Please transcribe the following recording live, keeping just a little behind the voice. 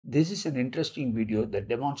This is an interesting video that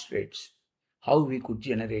demonstrates how we could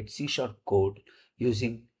generate C# code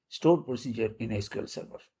using stored procedure in SQL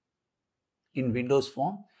Server. In Windows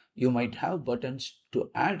form, you might have buttons to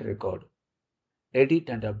add record, edit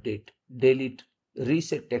and update, delete,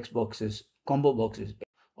 reset text boxes, combo boxes.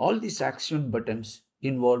 All these action buttons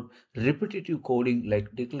involve repetitive coding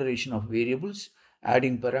like declaration of variables,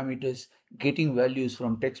 adding parameters, getting values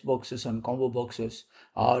from text boxes and combo boxes,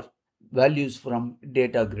 or values from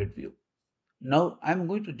data grid view. Now I'm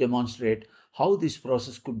going to demonstrate how this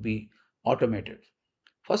process could be automated.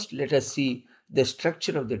 First, let us see the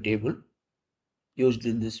structure of the table used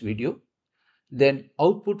in this video, then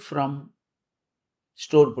output from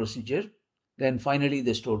stored procedure, then finally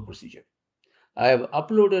the stored procedure. I have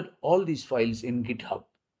uploaded all these files in GitHub.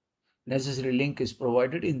 Necessary link is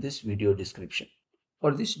provided in this video description.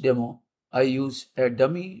 For this demo, I use a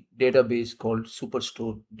dummy database called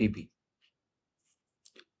SuperstoreDB.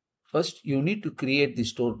 First, you need to create the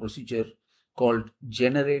store procedure called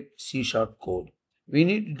GenerateCSharpCode. We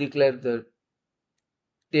need to declare the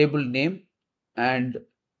table name and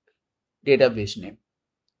database name.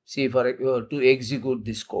 See, to execute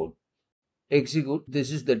this code, execute, this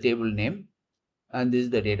is the table name and this is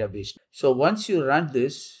the database. So once you run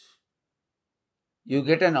this, you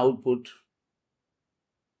get an output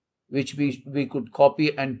which we could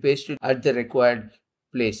copy and paste it at the required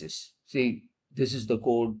places. See, this is the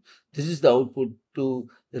code. This is the output to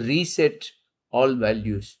reset all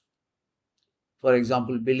values. For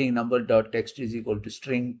example, billing number.text is equal to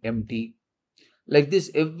string empty. Like this,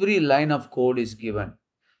 every line of code is given.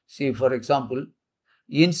 See, for example,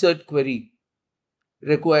 insert query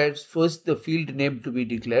requires first the field name to be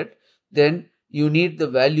declared, then you need the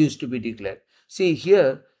values to be declared. See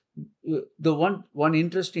here, the one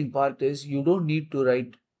interesting part is you don't need to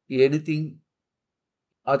write anything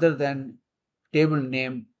other than table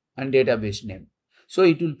name and database name. So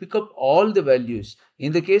it will pick up all the values.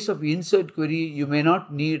 In the case of insert query, you may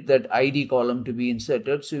not need that ID column to be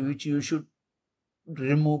inserted, so which you should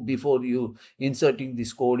remove before you inserting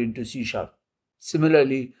this code into C#.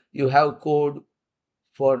 Similarly, you have code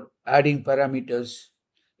for adding parameters.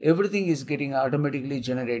 Everything is getting automatically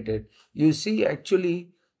generated. You see,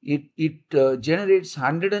 actually, it generates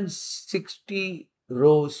 160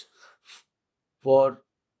 rows for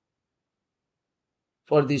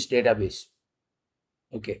this database.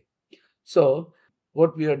 Okay, so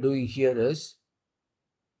what we are doing here is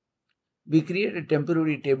we create a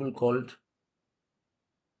temporary table called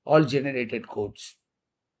all generated codes.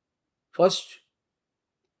 First,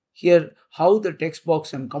 here how the text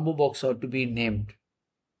box and combo box are to be named.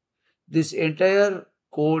 This entire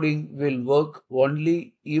coding will work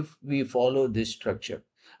only if we follow this structure.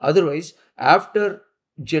 Otherwise, after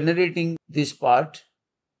generating this part,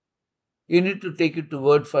 you need to take it to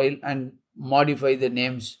Word file and modify the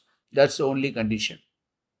names. That's the only condition.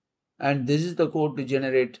 And this is the code to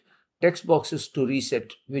generate text boxes to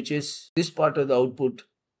reset, which is this part of the output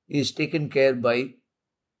is taken care by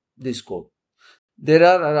this code. There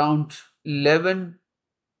are around 11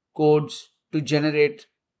 codes to generate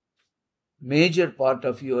major part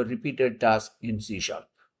of your repeated task in C#.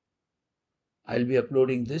 I'll be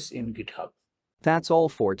uploading this in GitHub. That's all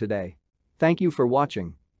for today. Thank you for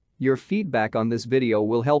watching. Your feedback on this video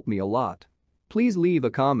will help me a lot. Please leave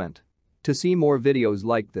a comment. To see more videos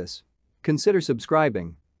like this, consider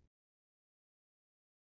subscribing.